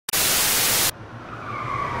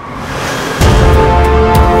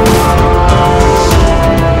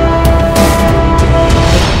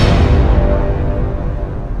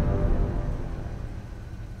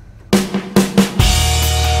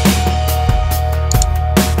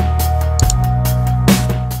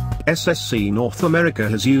SSC North America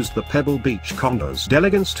has used the Pebble Beach Concours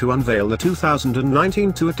elegance to unveil the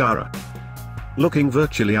 2019 Tuatara. Looking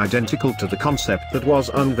virtually identical to the concept that was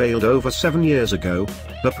unveiled over 7 years ago,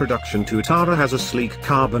 the production Tuatara has a sleek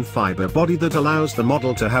carbon fiber body that allows the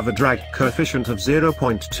model to have a drag coefficient of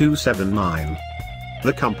 0.279.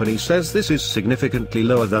 The company says this is significantly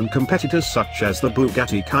lower than competitors such as the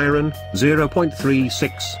Bugatti Chiron, 0.36,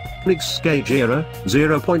 sukeche,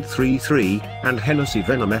 0.33, and Hennessy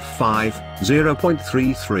Venom F5,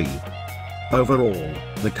 0.33. Overall,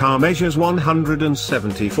 the car measures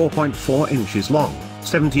 174.4 inches long,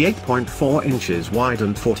 78.4 inches wide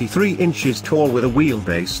and 43 inches tall with a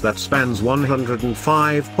wheelbase that spans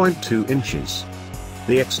 105.2 inches.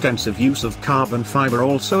 The extensive use of carbon fiber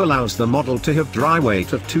also allows the model to have dry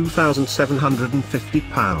weight of 2,750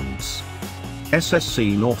 pounds.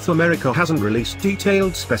 SSC North America hasn't released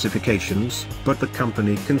detailed specifications, but the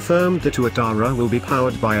company confirmed the Tuatara will be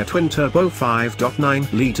powered by a twin-turbo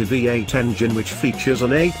 5.9-litre V8 engine which features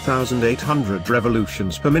an 8,800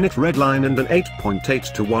 revolutions per minute redline and an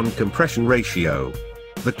 8.8:1 compression ratio.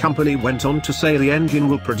 The company went on to say the engine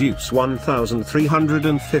will produce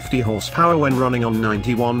 1,350 horsepower when running on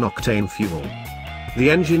 91-octane fuel. The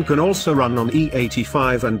engine can also run on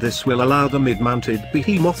E85 and this will allow the mid-mounted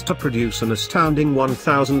behemoth to produce an astounding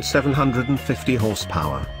 1,750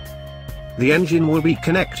 horsepower. The engine will be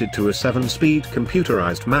connected to a 7-speed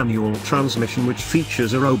computerized manual transmission which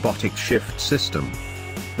features a robotic shift system.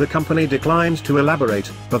 The company declined to elaborate,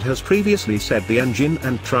 but has previously said the engine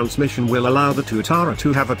and transmission will allow the Tuatara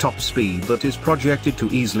to have a top speed that is projected to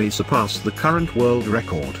easily surpass the current world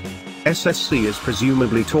record. SSC is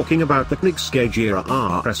presumably talking about the sukeche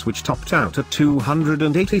RS which topped out at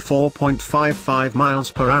 284.55 miles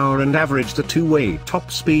per hour and averaged a two-way top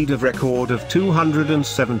speed of record of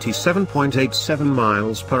 277.87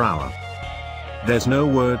 miles per hour. There's no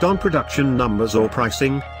word on production numbers or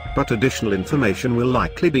pricing, but additional information will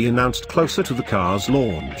likely be announced closer to the car's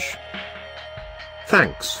launch.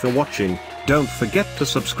 Thanks for watching, don't forget to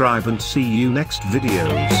subscribe and see you next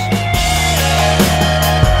videos.